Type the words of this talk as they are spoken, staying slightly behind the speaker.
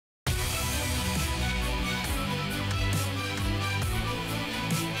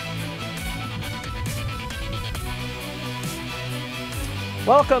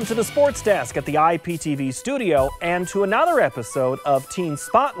Welcome to the Sports Desk at the IPTV studio and to another episode of Teen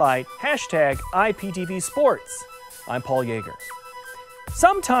Spotlight, #IPTV Sports. I'm Paul Yeager.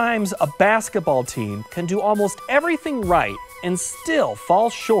 Sometimes a basketball team can do almost everything right and still fall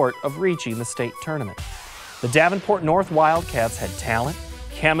short of reaching the state tournament. The Davenport North Wildcats had talent,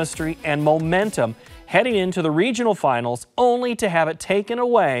 chemistry, and momentum heading into the regional finals only to have it taken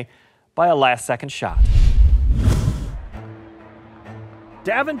away by a last-second shot.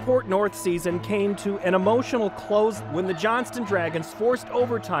 Davenport North season came to an emotional close when the Johnston Dragons forced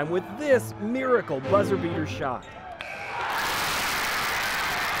overtime with this miracle buzzer beater shot.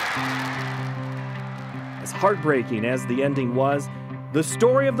 As heartbreaking as the ending was, the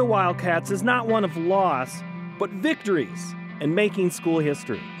story of the Wildcats is not one of loss, but victories and making school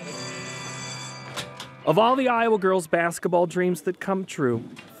history. Of all the Iowa girls' basketball dreams that come true,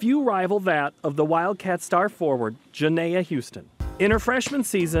 few rival that of the Wildcat star forward, Jinaya Houston. In her freshman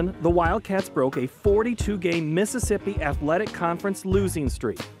season, the Wildcats broke a 42-game Mississippi Athletic Conference losing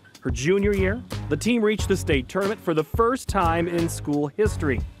streak. Her junior year, the team reached the state tournament for the first time in school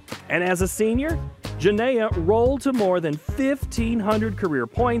history. And as a senior, Jinaya rolled to more than 1,500 career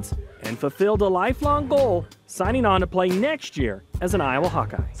points and fulfilled a lifelong goal, signing on to play next year as an Iowa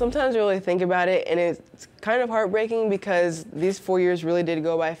Hawkeye. Sometimes I really think about it, and it's kind of heartbreaking because these 4 years really did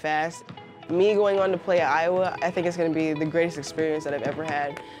go by fast. Me going on to play at Iowa, I think it's going to be the greatest experience that I've ever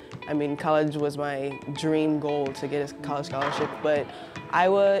had. I mean, college was my dream goal to get a college scholarship, but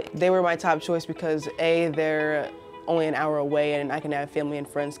Iowa, they were my top choice because A, they're only an hour away and I can have family and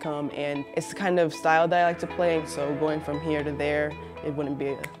friends come, and it's the kind of style that I like to play, so going from here to there, it wouldn't be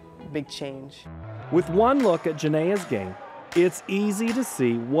a big change. With one look at Janaya's game, it's easy to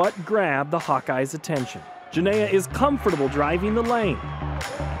see what grabbed the Hawkeyes' attention. Jinaya is comfortable driving the lane,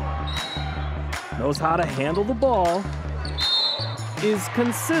 knows how to handle the ball, is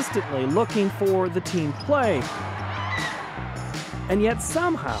consistently looking for the team play, and yet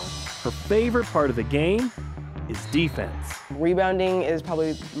somehow her favorite part of the game is defense. Rebounding is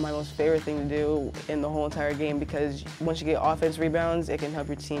probably my most favorite thing to do in the whole entire game because once you get offense rebounds, it can help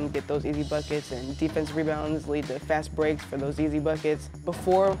your team get those easy buckets, and defense rebounds lead to fast breaks for those easy buckets.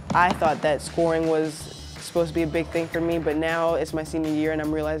 Before, I thought that scoring was supposed to be a big thing for me, but now it's my senior year and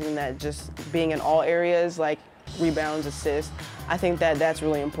I'm realizing that just being in all areas like rebounds, assists, I think that that's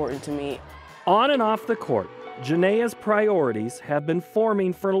really important to me. On and off the court, Janaya's priorities have been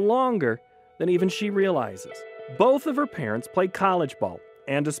forming for longer than even she realizes. Both of her parents played college ball,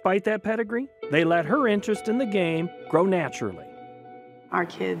 and despite that pedigree, they let her interest in the game grow naturally. Our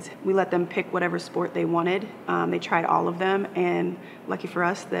kids, we let them pick whatever sport they wanted. They tried all of them, and lucky for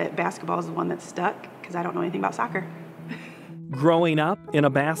us that basketball is the one that stuck, because I don't know anything about soccer. Growing up in a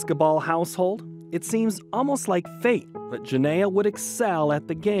basketball household, it seems almost like fate that Jinaya would excel at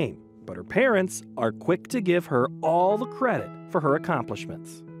the game, but her parents are quick to give her all the credit for her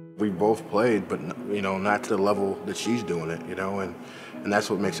accomplishments. We both played, but not to the level that she's doing it, and that's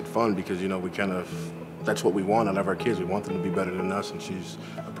what makes it fun because, that's what we want out of our kids. We want them to be better than us, and she's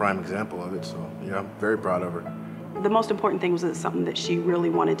a prime example of it, so yeah, I'm very proud of her. The most important thing was that it's something that she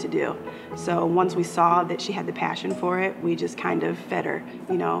really wanted to do. So once we saw that she had the passion for it, we just kind of fed her,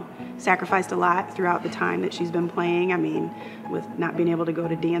 sacrificed a lot throughout the time that she's been playing. I mean, with not being able to go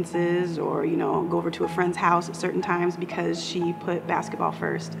to dances or, go over to a friend's house at certain times because she put basketball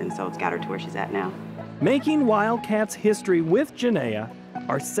first, and so it's got her to where she's at now. Making Wildcats history with Jinaya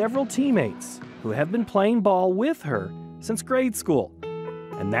are several teammates who have been playing ball with her since grade school.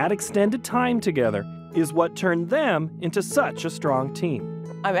 And that extended time together is what turned them into such a strong team.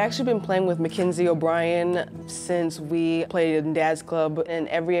 I've actually been playing with Mackenzie O'Brien since we played in Dad's Club, and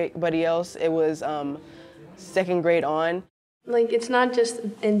everybody else, it was second grade on. Like, it's not just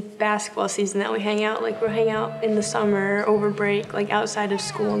in basketball season that we hang out. Like, we'll hang out in the summer, over break, like outside of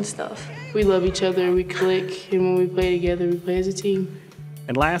school and stuff. We love each other, we click, and when we play together, we play as a team.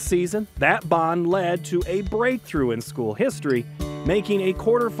 And last season, that bond led to a breakthrough in school history, making a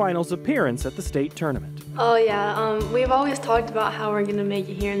quarterfinals appearance at the state tournament. Oh yeah, we've always talked about how we're gonna make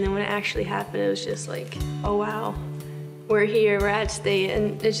it here, and then when it actually happened, it was just like, oh wow, we're here, we're at state,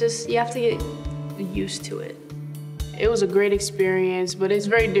 and it's just, you have to get used to it. It was a great experience, but it's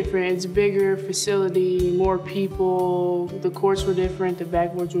very different. It's a bigger facility, more people, the courts were different, the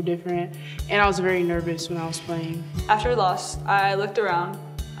backboards were different, and I was very nervous when I was playing. After we lost, I looked around,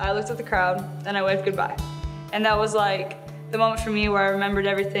 I looked at the crowd, and I waved goodbye. And that was like the moment for me where I remembered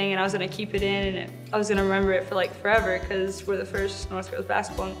everything, and I was gonna keep it in, and I was gonna remember it for like forever, because we're the first North Girls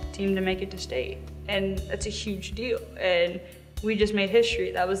basketball team to make it to state. And that's a huge deal. And we just made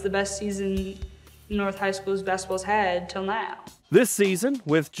history. That was the best season North High School's basketball's had till now. This season,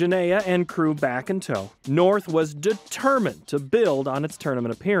 with Jinaya and crew back in tow, North was determined to build on its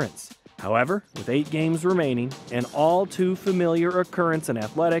tournament appearance. However, with 8 games remaining, an all too familiar occurrence in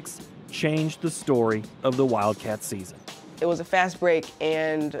athletics changed the story of the Wildcat season. It was a fast break,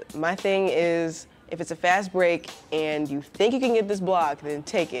 and my thing is, if it's a fast break and you think you can get this block, then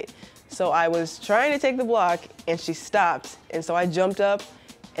take it. So I was trying to take the block, and she stopped, and so I jumped up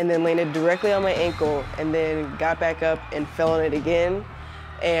and then landed directly on my ankle, and then got back up and fell on it again.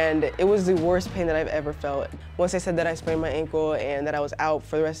 And it was the worst pain that I've ever felt. Once I said that I sprained my ankle and that I was out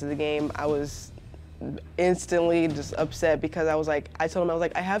for the rest of the game, I was instantly just upset because I told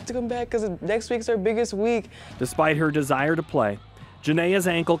him, I have to come back because next week's our biggest week. Despite her desire to play, Janaya's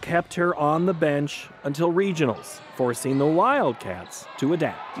ankle kept her on the bench until regionals, forcing the Wildcats to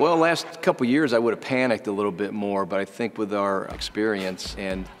adapt. Well, last couple years I would have panicked a little bit more, but I think with our experience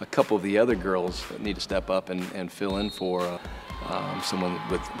and a couple of the other girls that need to step up and fill in for someone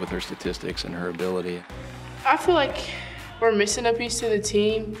with her statistics and her ability. I feel like we're missing a piece to the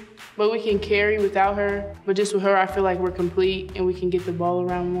team, but we can carry without her. But just with her, I feel like we're complete and we can get the ball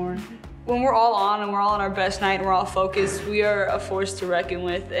around more. When we're all on and we're all on our best night and we're all focused, we are a force to reckon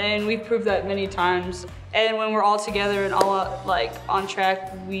with, and we've proved that many times. And when we're all together and all on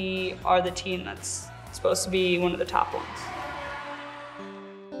track, we are the team that's supposed to be one of the top ones.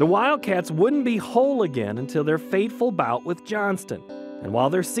 The Wildcats wouldn't be whole again until their fateful bout with Johnston. And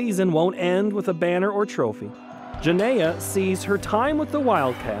while their season won't end with a banner or trophy, Jinaya sees her time with the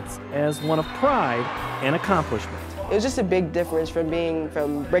Wildcats as one of pride and accomplishment. It was just a big difference from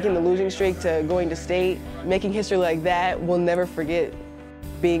breaking the losing streak to going to state. Making history like that, we'll never forget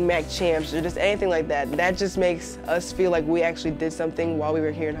being MAC champs or just anything like that. That just makes us feel like we actually did something while we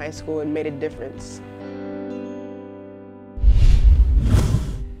were here in high school and made a difference.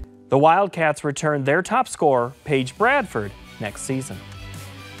 The Wildcats return their top scorer, Paige Bradford, next season.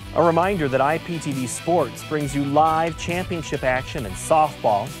 A reminder that IPTV Sports brings you live championship action in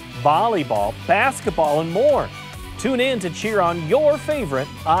softball, volleyball, basketball, and more. Tune in to cheer on your favorite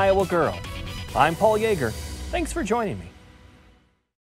Iowa girl. I'm Paul Yeager. Thanks for joining me.